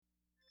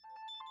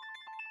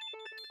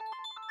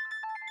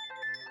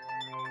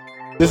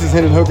This is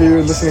Hendon Hooker.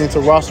 You're listening to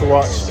Roster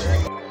Watch.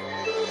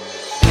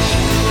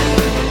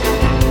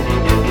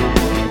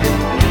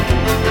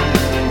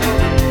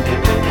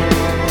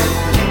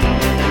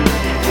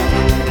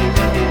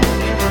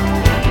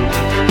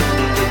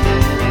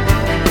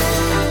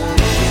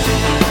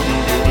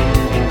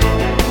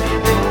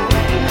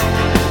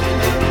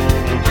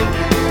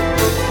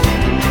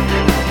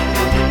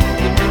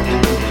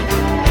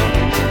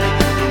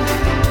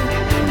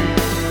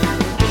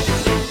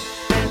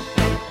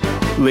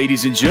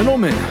 Ladies and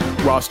gentlemen,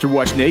 Roster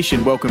Watch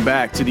Nation, welcome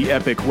back to the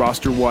epic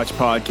Roster Watch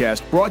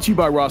podcast, brought to you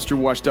by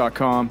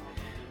rosterwatch.com.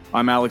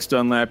 I'm Alex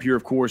Dunlap here,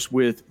 of course,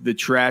 with the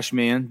Trash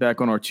Man, back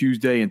on our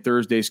Tuesday and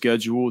Thursday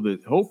schedule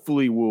that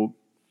hopefully will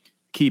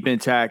keep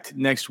intact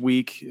next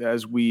week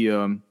as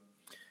we'll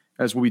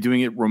be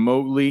doing it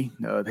remotely,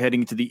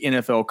 heading into the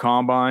NFL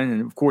Combine.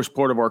 And, of course,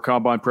 part of our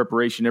Combine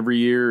preparation every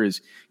year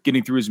is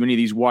getting through as many of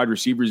these wide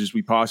receivers as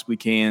we possibly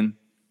can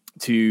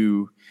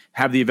to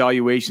have the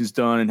evaluations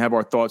done and have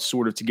our thoughts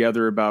sort of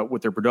together about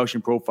what their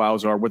production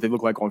profiles are, what they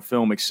look like on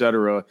film, et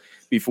cetera,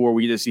 before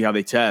we get to see how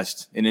they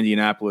test in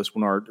Indianapolis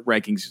when our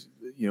rankings,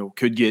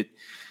 could get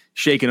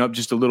shaken up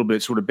just a little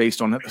bit, sort of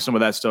based on some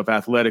of that stuff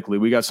athletically.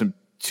 We got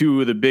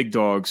two of the big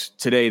dogs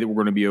today that we're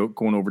going to be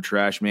going over.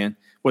 Trash Man.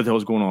 What the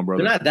hell's going on,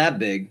 brother? They're not that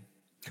big.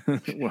 Well,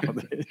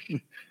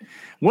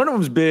 one of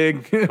them's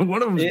big.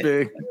 One of them's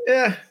big.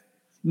 Yeah.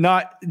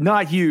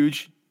 Not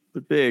huge,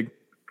 but big.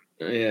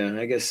 Yeah,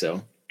 I guess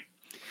so.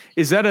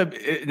 Is that a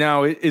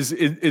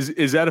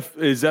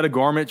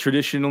garment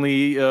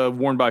traditionally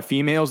worn by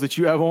females that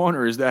you have on,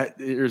 or is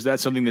that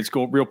something that's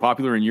real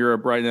popular in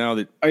Europe right now?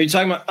 That are you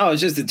talking about? Oh, it's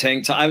just a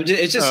tank top.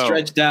 It's just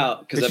stretched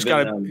out because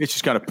it's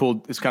just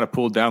kind of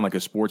pulled down like a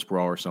sports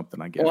bra or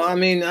something, I guess. Well, I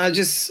mean, I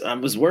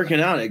was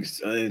working out.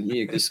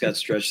 It just got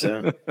stretched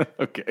out.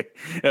 Okay.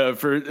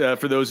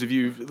 For those of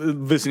you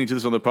listening to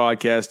this on the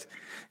podcast,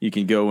 you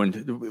can go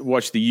and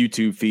watch the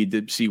YouTube feed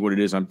to see what it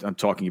is I'm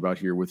talking about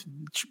here with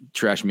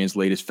Trash Man's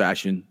latest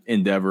fashion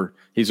endeavor.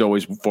 He's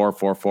always far,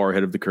 far, far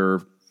ahead of the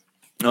curve.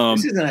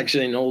 This isn't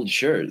actually an old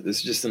shirt. This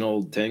is just an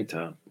old tank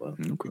top. Well,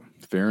 okay,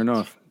 fair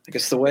enough. I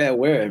guess the way I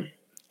wear it.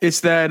 It's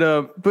that.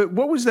 But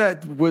what was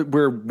that?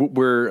 Where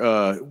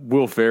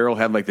Will Ferrell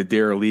had like the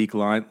Derelict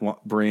line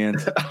brand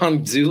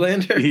on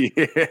Zoolander?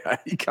 Yeah,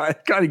 he kind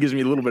of gives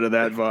me a little bit of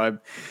that vibe.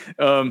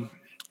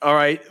 All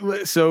right,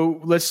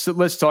 so let's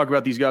talk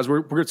about these guys.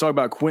 We're going to talk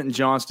about Quentin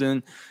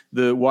Johnston,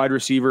 the wide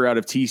receiver out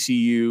of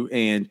TCU,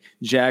 and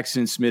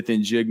Jackson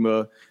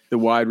Smith-Njigba, the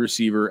wide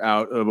receiver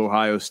out of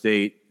Ohio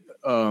State.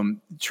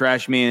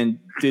 Trash Man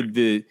did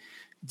the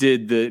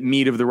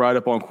meat of the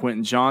write-up on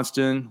Quentin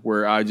Johnston,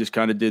 where I just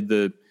kind of did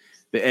the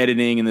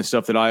editing and the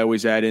stuff that I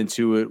always add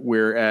into it,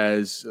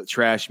 whereas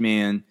Trash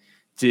Man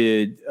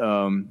did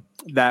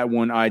that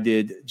one. I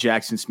did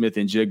Jackson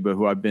Smith-Njigba,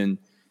 who I've been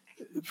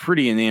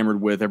pretty enamored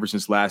with ever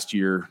since last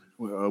year.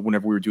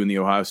 Whenever we were doing the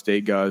Ohio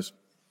State guys,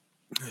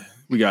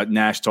 we got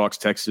Nash Talks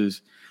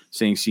Texas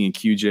saying seeing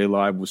QJ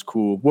live was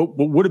cool. What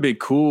would have been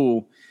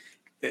cool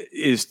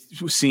is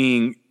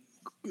seeing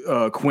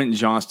Quentin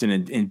Johnston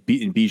and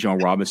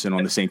Bijan Robinson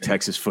on the same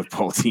Texas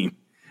football team,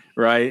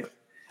 right?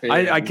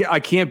 Yeah. I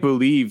can't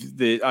believe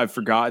that I've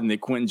forgotten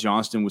that Quentin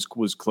Johnston was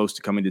close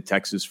to coming to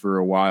Texas for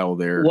a while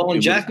there. Well,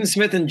 and Jackson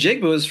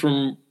Smith-Njigba was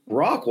from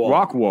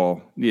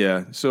Rockwall.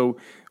 Yeah. So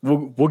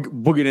we'll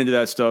get into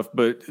that stuff.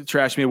 But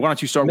Trash Man, why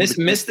don't you start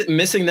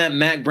missing that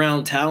Mac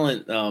Brown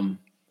talent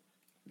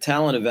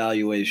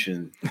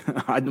evaluation?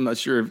 I'm not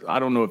sure. I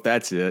don't know if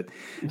that's it.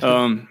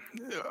 All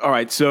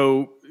right.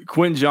 So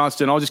Quentin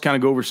Johnston, I'll just kind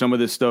of go over some of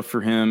this stuff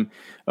for him.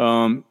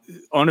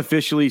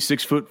 Unofficially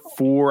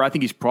 6'4". I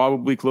think he's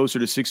probably closer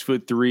to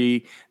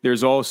 6'3".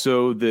 There's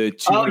also the.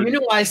 You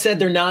know why I said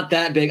they're not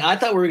that big? I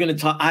thought we were going to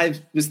talk. I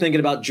was thinking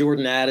about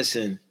Jordan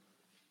Addison.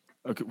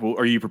 Okay. Well,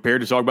 are you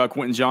prepared to talk about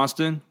Quentin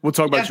Johnston? We'll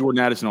talk about Jordan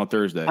Addison on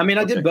Thursday. I mean,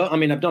 I did both. I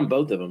mean, I've done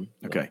both of them.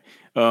 Okay.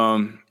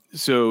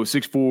 So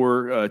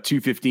 6'4",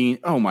 215.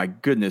 Oh my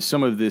goodness.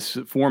 Some of this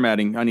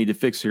formatting I need to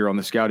fix here on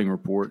the scouting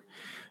report.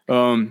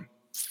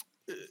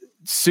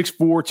 6'4",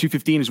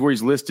 215 is where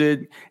he's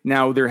listed.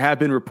 Now, there have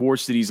been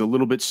reports that he's a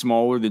little bit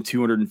smaller than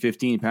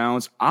 215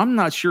 pounds. I'm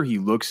not sure he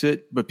looks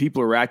it, but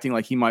people are acting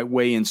like he might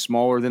weigh in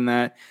smaller than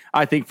that.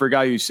 I think for a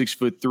guy who's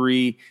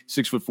 6'3",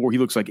 6'4", he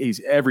looks like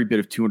he's every bit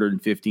of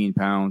 215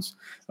 pounds.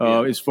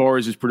 As far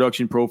as his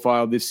production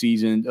profile this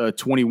season,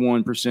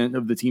 21%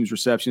 of the team's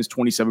receptions,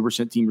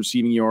 27% team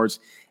receiving yards,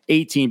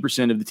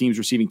 18% of the team's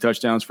receiving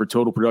touchdowns for a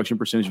total production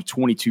percentage of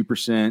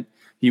 22%.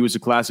 He was a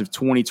class of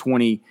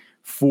 2020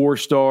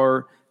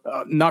 4-star.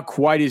 Not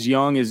quite as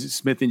young as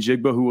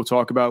Smith-Njigba, who we'll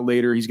talk about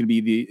later. He's going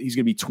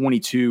to be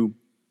 22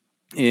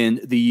 in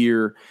the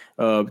year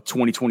of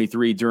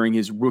 2023 during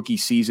his rookie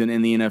season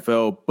in the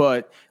NFL.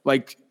 But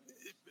like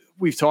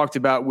we've talked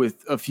about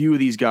with a few of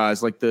these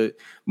guys, like the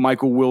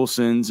Michael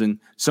Wilsons and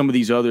some of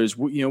these others,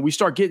 we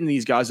start getting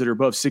these guys that are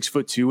above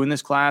 6'2" in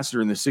this class,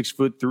 or in the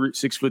 6'3",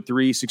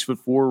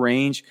 6'4"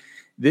 range.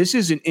 This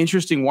is an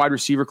interesting wide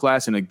receiver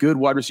class and a good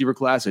wide receiver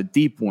class, a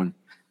deep one.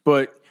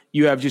 But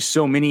you have just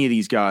so many of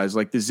these guys,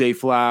 like the Zay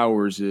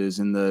Flowerses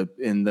and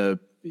the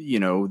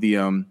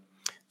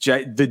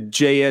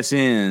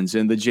JSNs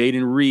and the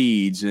Jaden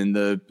Reeds and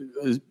the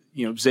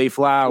Zay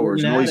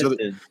Flowers and all these other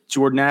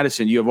Jordan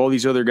Addison. You have all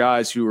these other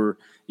guys who are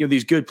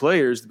these good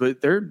players,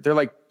 but they're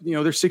like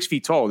they're 6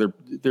 feet tall. They're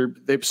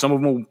some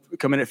of them will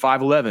come in at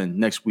 5'11"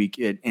 next week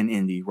in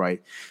Indy,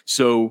 right?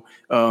 So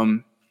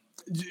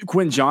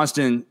Quentin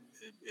Johnston,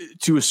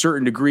 to a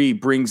certain degree,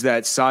 brings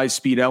that size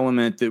speed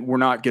element that we're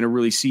not going to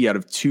really see out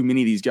of too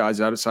many of these guys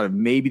outside of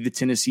maybe the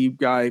Tennessee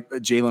guy,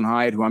 Jalen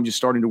Hyatt, who I'm just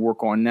starting to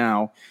work on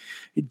now.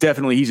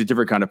 Definitely, he's a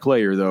different kind of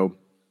player, though.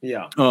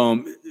 Yeah.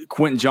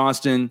 Quentin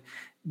Johnston,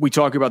 we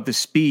talk about the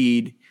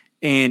speed,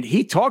 and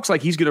he talks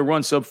like he's going to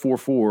run sub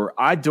 4.4.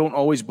 I don't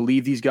always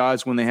believe these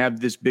guys when they have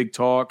this big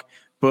talk,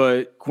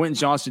 but Quentin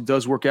Johnston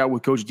does work out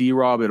with Coach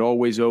D-Rob at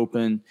Always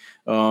Open.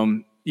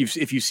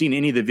 If you've seen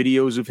any of the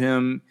videos of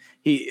him,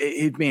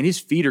 his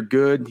feet are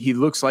good. It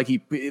looks like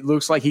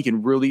he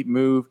can really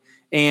move.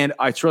 And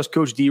I trust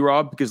Coach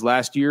D-Rob because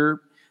last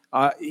year,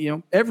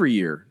 every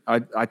year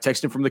I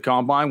text him from the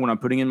combine when I'm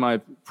putting in my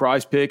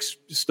prize picks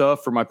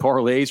stuff for my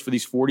parlays for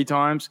these 40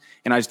 times.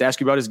 And I just ask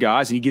about his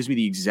guys, and he gives me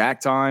the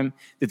exact time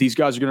that these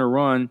guys are going to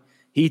run.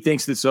 He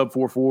thinks that sub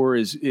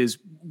 4.4 is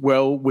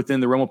well within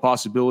the realm of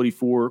possibility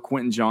for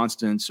Quentin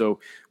Johnston. So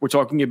we're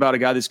talking about a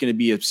guy that's going to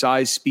be a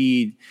size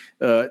speed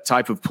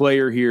type of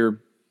player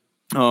here.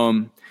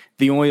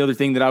 The only other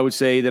thing that I would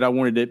say that I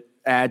wanted to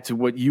add to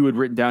what you had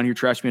written down here,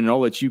 Trashman, and I'll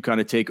let you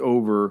kind of take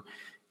over.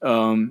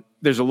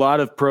 There's a lot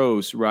of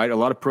pros, right? A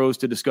lot of pros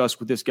to discuss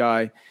with this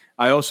guy.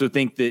 I also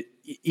think that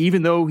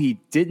even though he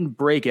didn't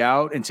break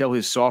out until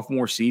his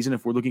sophomore season,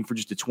 if we're looking for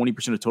just a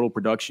 20% of total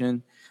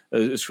production,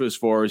 as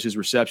far as his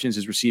receptions,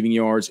 his receiving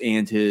yards,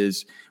 and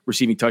his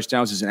receiving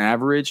touchdowns as an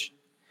average,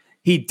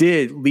 he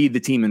did lead the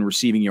team in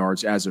receiving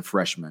yards as a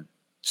freshman.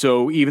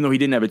 So even though he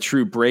didn't have a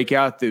true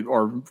breakout,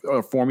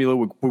 our formula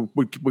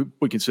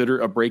would consider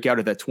a breakout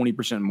at that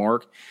 20%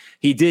 mark,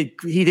 he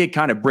did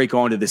kind of break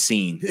onto the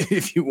scene,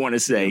 if you want to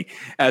say,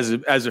 as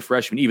a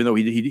freshman, even though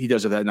he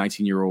does have that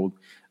 19-year-old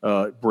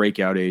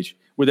breakout age.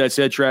 With that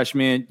said, Trash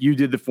Man, you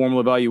did the formal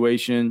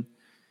evaluation.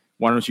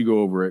 Why don't you go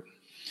over it?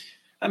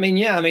 What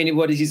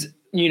he's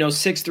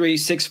 6'3",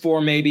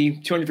 6'4", maybe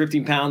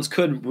 215 pounds,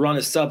 could run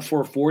a sub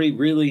 440.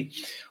 Really,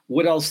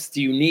 what else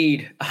do you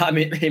need?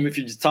 If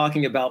you're just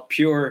talking about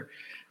pure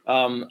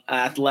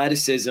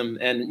athleticism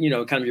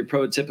and kind of your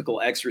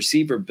prototypical X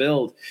receiver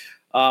build,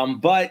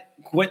 but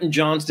Quentin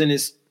Johnston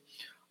is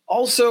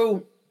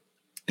also,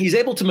 he's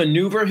able to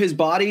maneuver his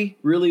body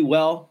really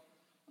well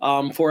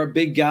for a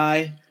big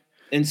guy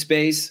in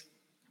space.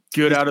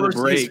 Good out of the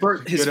break.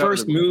 His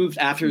first move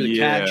after the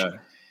catch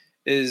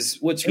is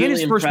what's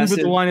really impressive. His first move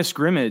at the line of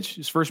scrimmage.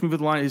 His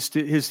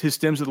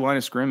stems at the line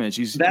of scrimmage.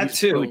 He's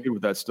really good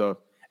with that stuff.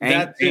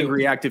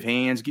 Angry, active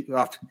hands,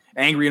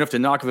 angry enough to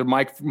knock the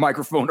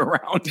microphone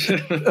around.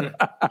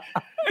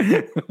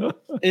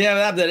 But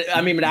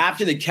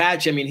after the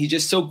catch, he's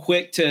just so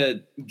quick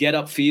to get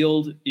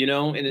upfield,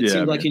 and it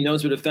seems like he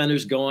knows where the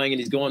defender's going, and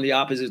he's going the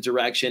opposite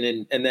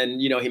direction, and then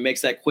he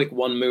makes that quick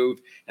one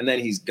move, and then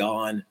he's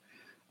gone.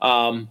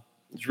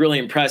 It's really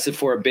impressive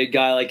for a big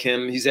guy like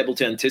him. He's able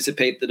to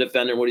anticipate the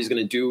defender and what he's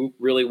going to do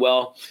really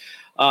well.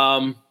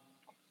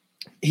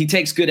 He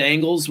takes good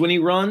angles when he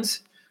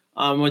runs.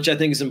 Which I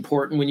think is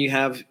important when you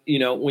have,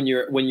 when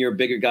you're a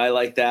bigger guy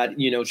like that,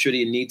 should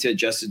he need to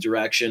adjust his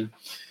direction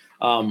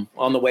on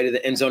the way to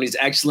the end zone. He's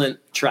excellent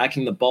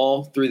tracking the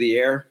ball through the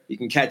air. He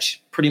can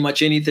catch pretty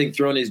much anything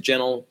thrown in his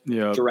general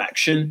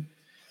direction,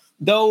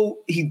 though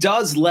he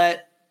does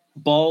let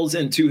balls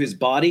into his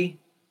body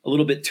a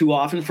little bit too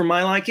often for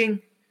my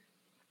liking.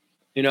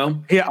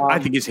 I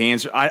think his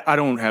hands. I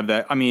don't have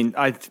that.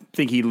 I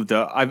think he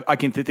does. I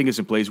can think of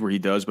some plays where he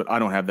does, but I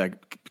don't have that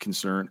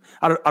concern.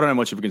 I don't have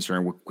much of a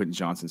concern with Quentin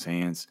Johnston's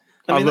hands.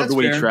 I love the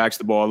way he tracks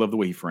the ball. I love the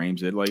way he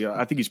frames it.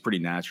 I think he's pretty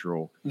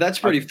natural. That's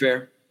pretty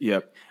fair.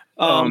 Yep.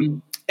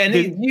 And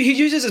he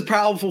uses his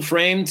powerful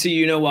frame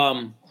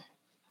to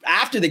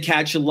after the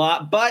catch a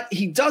lot, but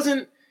he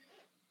doesn't.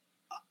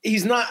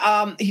 He's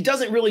not. He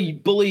doesn't really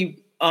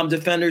bully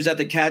defenders at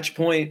the catch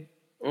point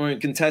or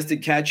in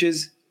contested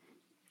catches.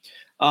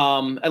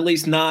 At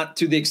least not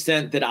to the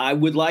extent that I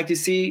would like to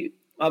see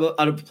out of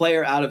a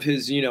player out of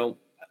his,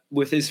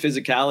 with his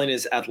physicality and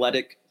his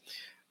athletic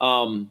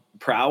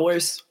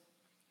prowess.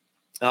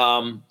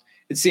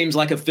 It seems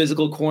like a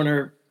physical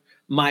corner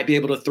might be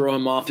able to throw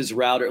him off his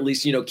route, or at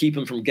least, keep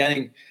him from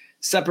getting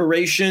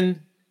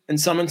separation in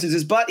some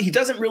instances. But he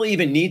doesn't really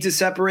even need to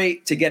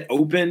separate to get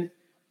open.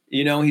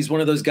 He's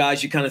one of those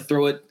guys you kind of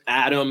throw it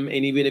at him,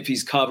 and even if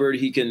he's covered,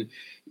 he can,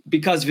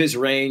 because of his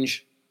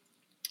range.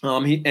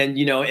 And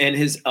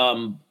his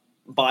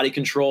body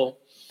control,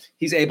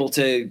 he's able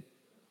to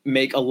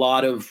make a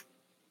lot of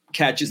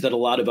catches that a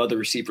lot of other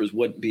receivers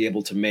wouldn't be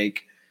able to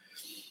make.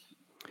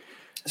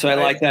 So I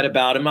like that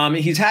about him.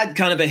 He's had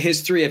kind of a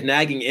history of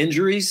nagging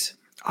injuries.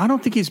 I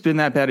don't think he's been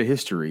that bad a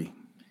history.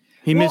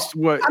 He missed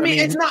what?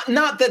 It's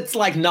not that's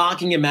like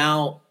knocking him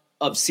out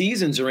of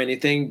seasons or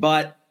anything,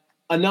 but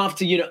enough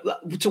to,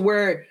 to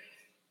where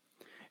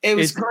it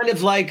was kind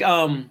of like,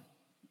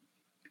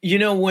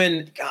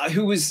 when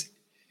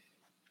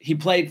he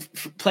played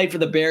for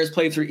the Bears,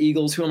 played for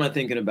Eagles. Who am I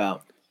thinking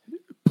about?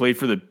 Played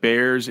for the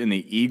Bears and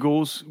the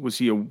Eagles. Was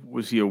he a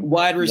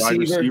wide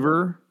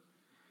receiver?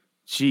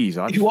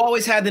 Jeez, who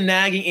always had the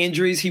nagging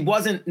injuries. He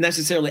wasn't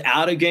necessarily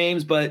out of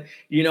games, but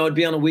it'd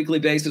be on a weekly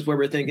basis where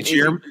we're thinking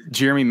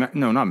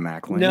not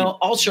Macklin. No,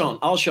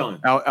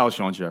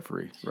 Alshon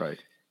Jeffrey, right?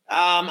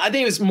 I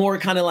think it was more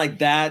kind of like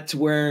that, to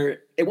where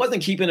it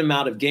wasn't keeping him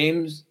out of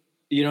games,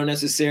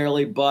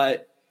 necessarily,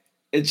 but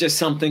it's just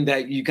something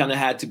that you kind of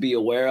had to be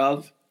aware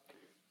of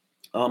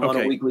on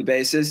a weekly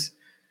basis.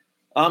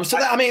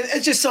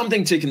 It's just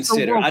something to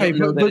consider. Okay, I don't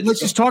know but let's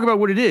just talk about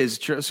what it is.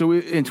 So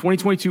in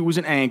 2022, it was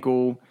an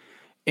ankle,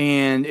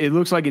 and it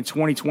looks like in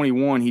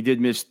 2021 he did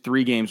miss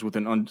 3 games with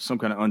some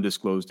kind of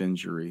undisclosed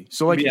injury.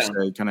 So, like you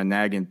said, kind of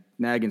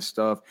nagging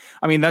stuff.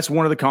 I mean, that's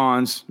one of the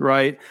cons,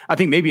 right? I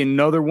think maybe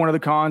another one of the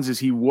cons is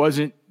he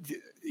wasn't,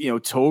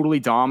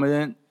 totally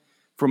dominant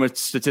from a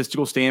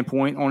statistical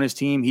standpoint on his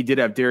team. He did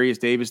have Darius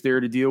Davis there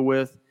to deal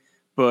with,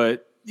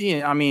 but.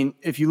 Yeah, I mean,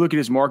 if you look at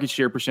his market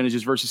share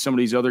percentages versus some of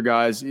these other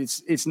guys, it's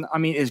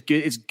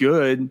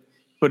good,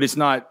 but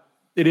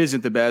it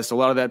isn't the best. A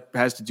lot of that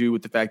has to do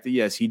with the fact that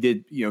yes, he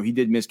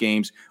did miss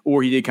games,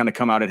 or he did kind of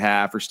come out at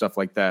half or stuff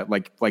like that.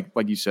 Like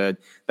you said,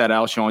 that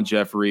Alshon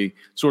Jeffrey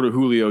sort of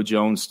Julio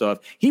Jones stuff.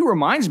 He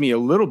reminds me a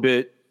little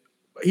bit.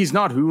 He's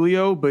not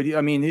Julio, but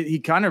I mean, he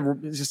kind of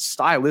just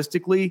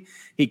stylistically,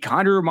 he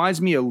kind of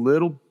reminds me a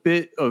little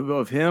bit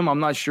of him.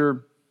 I'm not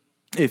sure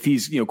if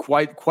he's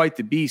quite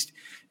the beast,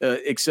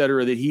 et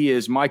cetera, that he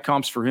is. My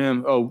comps for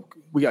him. Oh,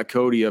 we got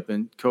Cody up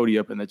in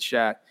the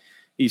chat.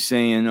 He's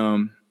saying,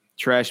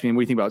 "Trash man,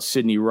 what do you think about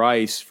Sidney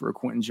Rice for a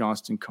Quentin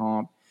Johnston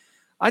comp?"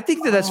 I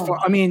think that's fun.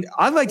 I mean,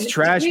 I like to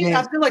trash man.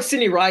 I feel like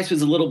Sidney Rice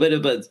was a little bit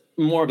of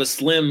more of a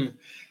slim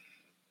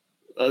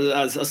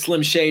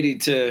shady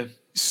to.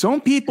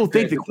 Some people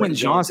think that Quentin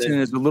Johnston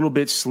is a little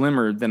bit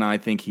slimmer than I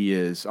think he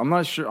is. I'm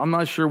not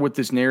sure what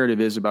this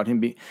narrative is about him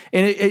being,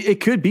 and it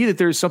could be that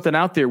there's something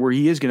out there where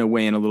he is going to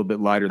weigh in a little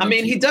bit lighter.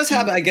 He does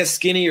have, I guess,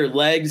 skinnier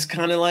legs,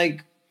 kind of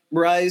like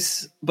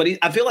Rice, but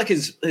I feel like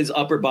his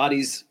upper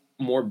body's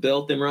more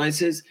built than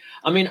Rice's.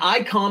 I mean, I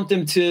comped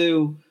him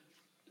to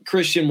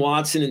Christian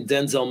Watson and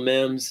Denzel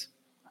Mims.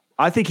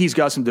 I think he's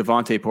got some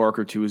Devontae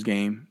Parker to his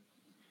game.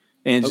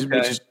 And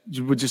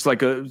just like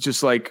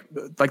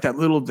that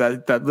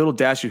little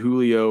dash of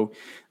Julio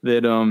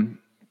that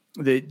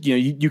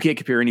you can't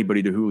compare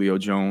anybody to Julio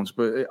Jones,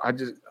 but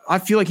I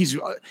feel like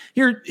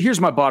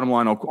here's my bottom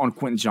line on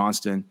Quentin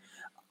Johnston.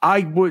 I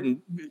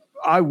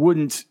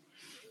wouldn't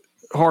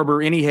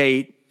harbor any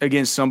hate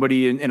against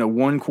somebody in a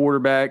 1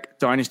 quarterback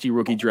dynasty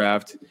rookie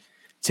draft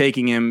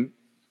taking him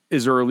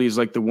as early as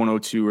like the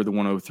 102 or the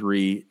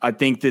 103. I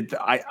think that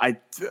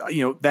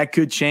that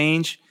could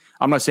change.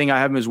 I'm not saying I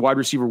have him as wide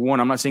receiver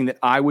 1. I'm not saying that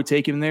I would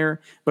take him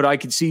there, but I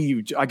could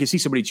see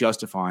somebody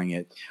justifying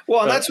it.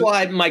 Well, that's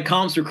why my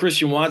comps were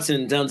Christian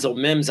Watson and Denzel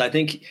Mims. I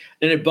think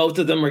and both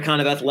of them are kind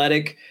of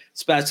athletic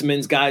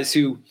specimens, guys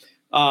who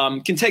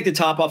can take the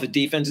top off of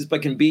defenses,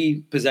 but can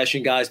be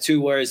possession guys too.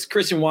 Whereas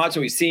Christian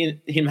Watson, we've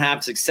seen him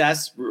have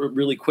success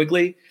really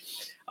quickly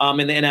in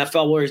the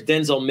NFL. Whereas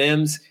Denzel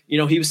Mims,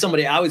 he was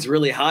somebody I was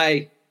really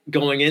high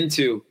going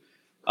into,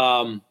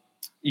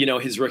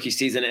 his rookie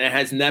season, and it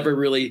has never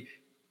really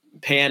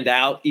panned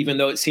out, even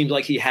though it seems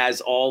like he has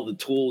all the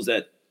tools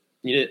that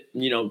would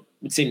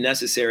seem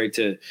necessary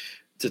to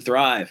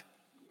thrive.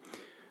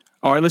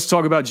 All right, let's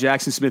talk about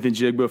Jackson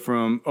Smith-Njigba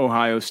from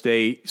Ohio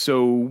State.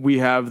 So we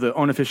have the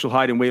unofficial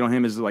height and weight on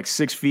him is like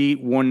 6 feet,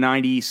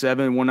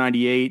 197,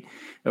 198,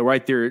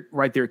 right there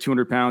at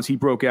 200 pounds. He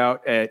broke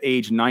out at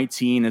age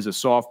 19 as a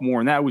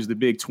sophomore, and that was the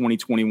big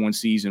 2021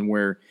 season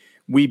where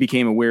we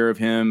became aware of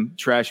him.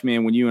 Trash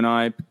man, when you and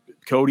I,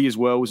 Cody as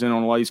well, was in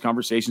on a lot of these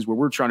conversations where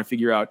we're trying to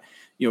figure out,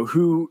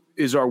 who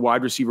is our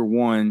wide receiver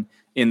 1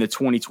 in the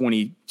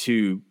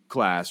 2022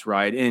 class,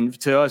 right? And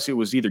to us, it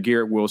was either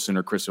Garrett Wilson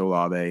or Chris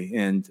Olave.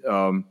 And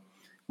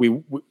we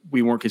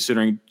weren't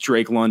considering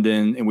Drake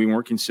London, and we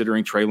weren't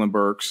considering Treylon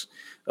Burks,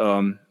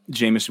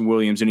 Jamison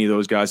Williams, any of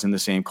those guys in the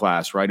same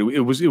class, right?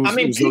 It was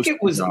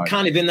Pickett was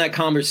kind of in that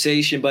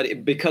conversation,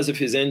 but because of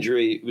his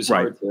injury, it was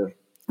hard to.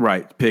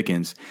 Right,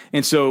 Pickens.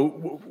 And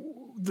so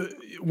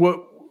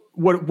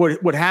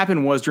what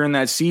happened was during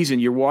that season,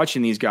 you're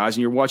watching these guys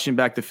and you're watching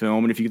back the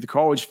film. And if you get the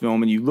college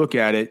film and you look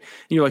at it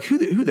and you're like, who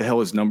the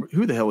hell is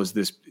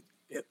this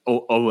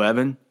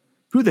 11?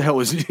 Who the hell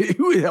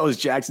is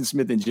Jackson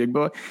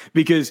Smith-Njigba?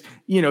 Because,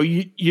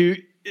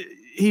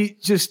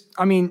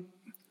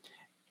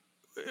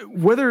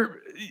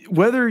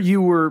 whether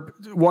you were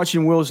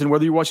watching Wilson,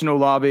 whether you're watching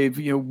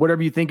Olave,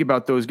 whatever you think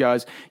about those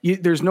guys,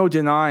 there's no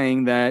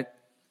denying that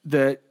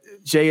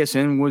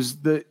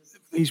JSN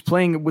he's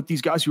playing with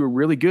these guys who are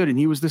really good, and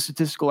he was the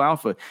statistical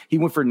alpha. He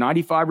went for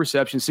 95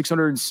 receptions,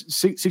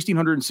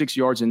 1,606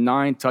 yards, and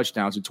 9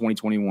 touchdowns in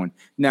 2021.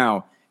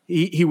 Now,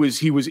 he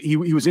was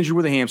injured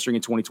with a hamstring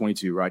in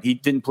 2022, right? He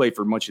didn't play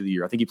for much of the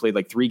year. I think he played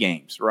like 3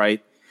 games,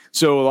 right?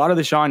 So a lot of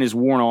the shine is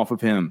worn off of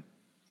him.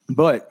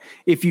 But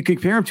if you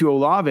compare him to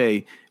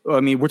Olave, I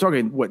mean, we're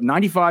talking,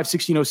 95,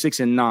 1606,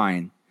 and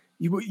 9.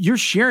 You're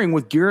sharing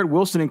with Garrett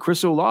Wilson and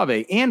Chris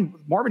Olave, and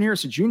Marvin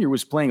Harrison Jr.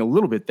 was playing a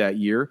little bit that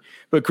year,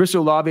 but Chris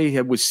Olave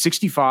was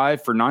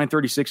 65 for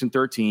 936 and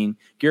 13.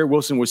 Garrett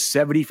Wilson was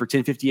 70 for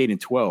 1058 and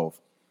 12.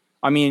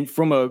 I mean,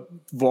 from a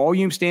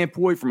volume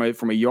standpoint,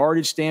 from a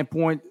yardage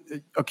standpoint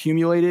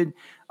accumulated,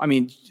 I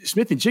mean,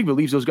 Smith-Njigba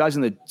leaves those guys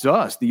in the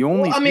dust. The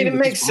only, it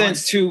makes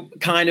sense to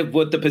kind of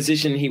what the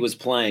position he was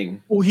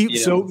playing. Well, he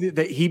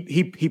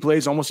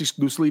plays almost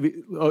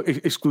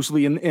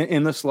exclusively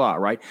in the slot,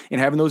 right? And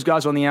having those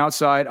guys on the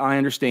outside, I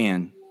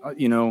understand.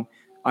 I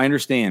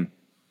understand.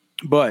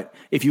 But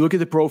if you look at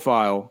the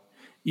profile,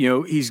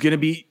 he's going to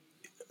be.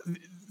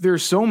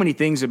 There's so many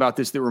things about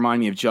this that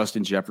remind me of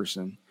Justin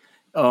Jefferson.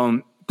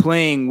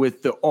 Playing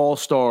with the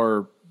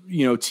all-star,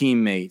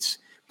 teammates,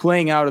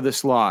 playing out of the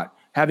slot,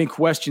 having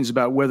questions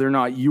about whether or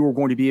not you are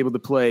going to be able to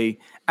play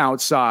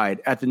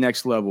outside at the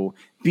next level,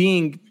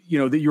 being,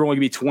 that you're only going to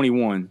be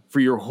 21 for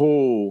your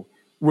whole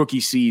rookie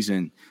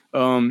season,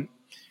 being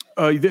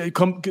a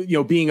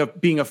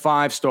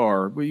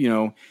 5-star,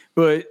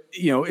 but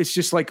it's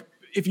just like,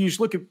 if you just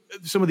look at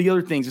some of the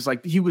other things, it's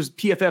like he was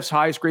PFF's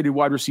highest graded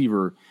wide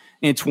receiver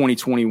in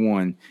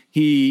 2021.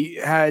 He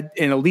had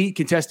an elite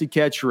contested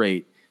catch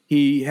rate.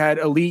 He had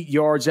elite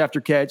yards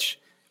after catch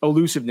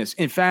elusiveness.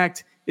 In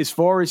fact, as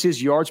far as his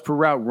yards per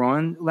route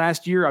run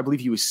last year, I believe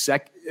he was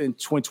in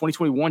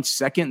 2021,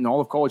 second in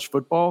all of college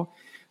football.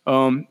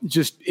 Number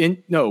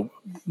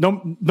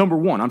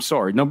one. I'm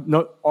sorry.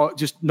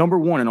 Just number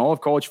one in all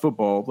of college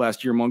football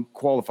last year among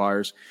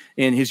qualifiers,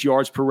 and his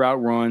yards per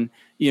route run.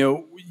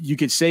 You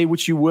could say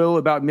what you will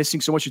about missing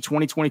so much in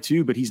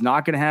 2022, but he's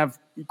not going to have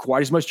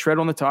quite as much tread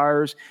on the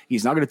tires.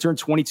 He's not going to turn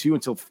 22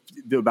 until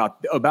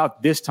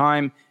about this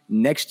time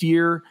next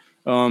year.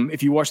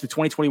 If you watch the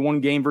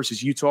 2021 game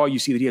versus Utah, you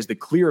see that he has the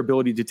clear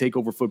ability to take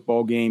over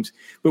football games.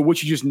 But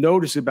what you just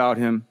notice about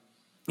him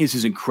is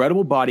his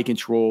incredible body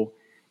control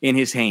in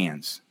his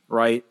hands,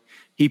 right?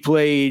 He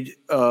played,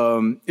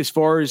 as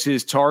far as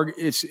his target,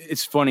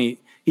 it's funny.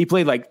 He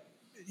played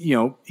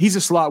he's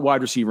a slot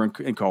wide receiver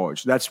in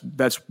college. That's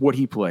what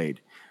he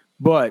played.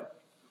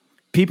 But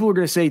people are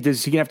going to say,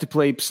 does he have to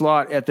play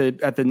slot at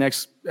the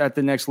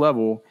next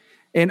level?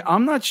 And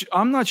I'm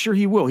not sure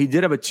he will. He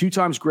did have a 2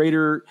 times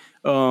greater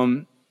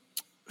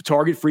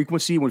target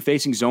frequency when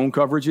facing zone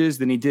coverages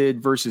than he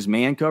did versus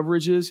man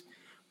coverages.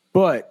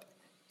 But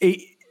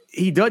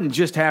he doesn't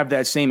just have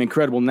that same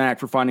incredible knack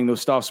for finding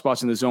those soft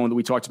spots in the zone that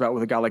we talked about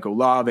with a guy like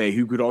Olave,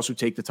 who could also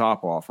take the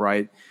top off,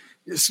 right?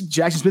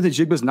 Jackson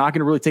Smith-Njigba is not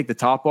going to really take the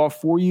top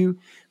off for you,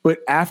 but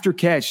after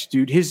catch,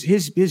 dude,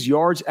 his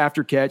yards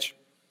after catch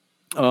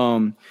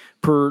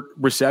per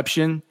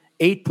reception,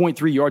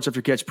 8.3 yards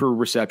after catch per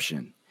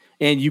reception.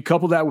 And you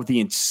couple that with the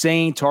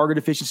insane target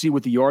efficiency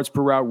with the yards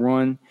per route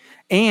run,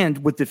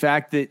 and with the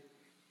fact that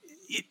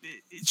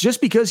just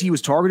because he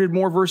was targeted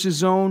more versus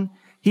zone,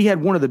 he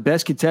had one of the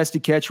best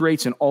contested catch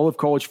rates in all of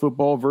college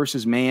football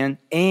versus man,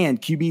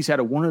 and QBs had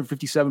a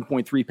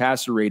 157.3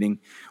 passer rating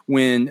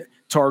when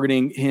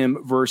targeting him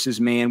versus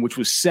man, which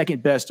was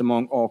second best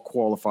among all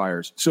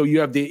qualifiers. So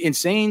you have the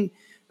insane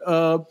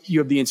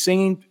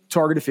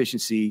target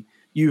efficiency.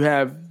 You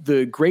have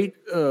the great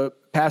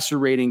passer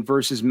rating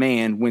versus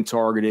man when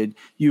targeted.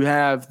 You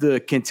have the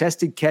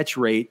contested catch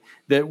rate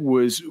that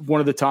was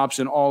one of the tops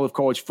in all of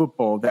college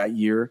football that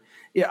year.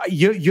 Yeah,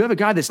 you have a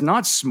guy that's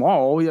not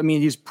small. I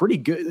mean, he's pretty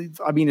good.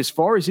 I mean, as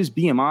far as his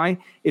BMI,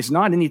 it's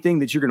not anything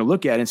that you're going to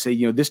look at and say,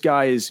 this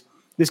guy's.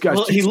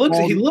 Well, he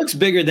looks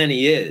bigger than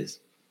he is.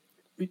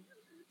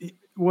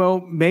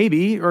 Well,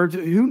 maybe, or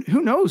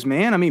who knows,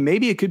 man? I mean,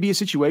 maybe it could be a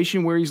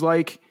situation where he's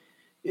like,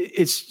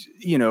 it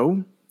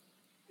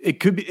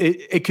could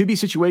be a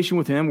situation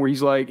with him where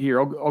he's like,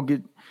 here, I'll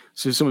get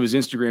some of his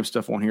Instagram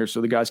stuff on here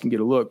so the guys can get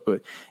a look.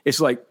 But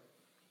it's like,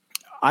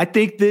 I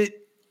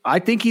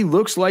think he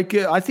looks like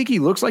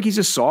he's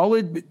a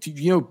solid,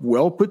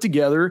 well put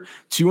together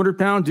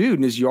 200-pound dude,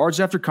 and his yards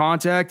after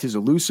contact, his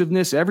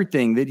elusiveness,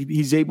 everything that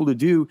he's able to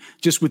do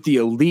just with the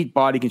elite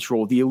body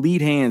control, the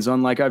elite hands,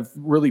 unlike I've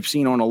really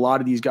seen on a lot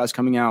of these guys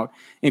coming out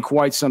in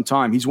quite some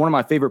time. He's one of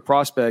my favorite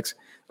prospects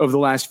of the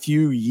last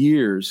few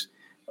years.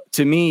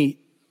 To me,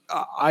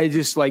 I'm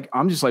just like,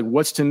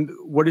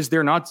 what is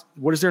there not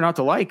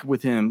to like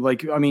with him?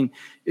 Like, I mean,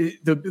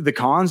 the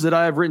cons that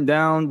I have written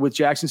down with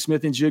Jackson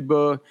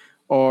Smith-Njigba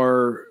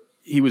are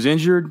he was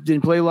injured,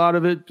 didn't play a lot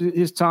of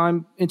his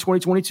time in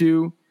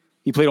 2022.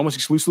 He played almost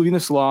exclusively in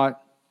the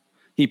slot.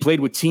 He played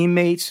with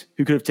teammates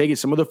who could have taken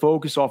some of the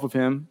focus off of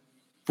him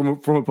from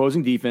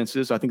opposing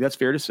defenses. I think that's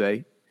fair to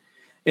say.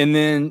 And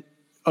then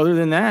other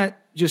than that,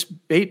 just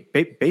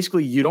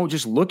basically you don't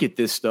just look at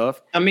this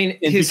stuff. I mean,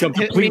 he's not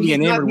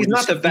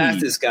the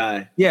fastest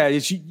guy. Yeah,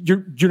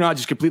 you're not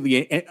just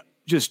completely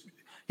just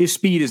his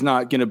speed is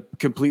not going to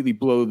completely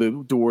blow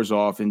the doors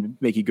off and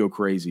make you go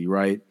crazy,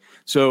 right?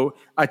 So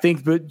I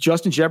think that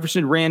Justin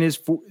Jefferson ran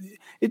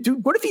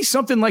Dude, what if he's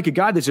something like a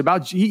guy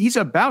that's he's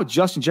about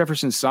Justin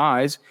Jefferson's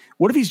size?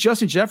 What if he's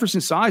Justin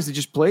Jefferson's size that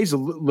just plays a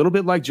little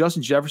bit like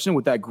Justin Jefferson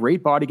with that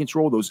great body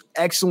control, those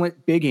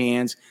excellent big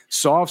hands,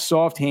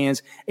 soft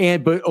hands,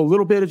 but a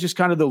little bit of just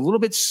kind of the little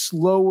bit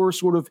slower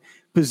sort of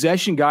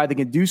possession guy that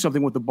can do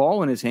something with the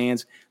ball in his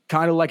hands,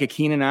 kind of like a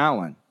Keenan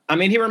Allen. I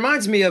mean, he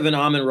reminds me of an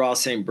Amon-Ra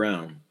St.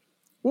 Brown.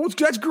 Well,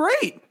 that's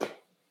great.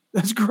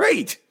 That's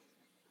great.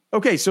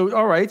 Okay, so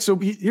all right, so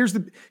here's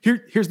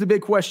the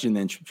big question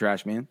then,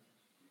 Trash Man.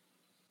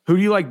 Who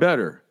do you like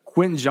better,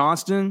 Quentin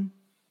Johnston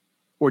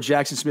or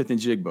Jackson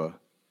Smith-Njigba?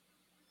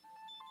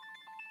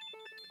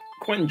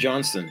 Quentin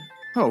Johnston.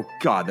 Oh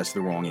God, that's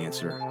the wrong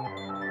answer.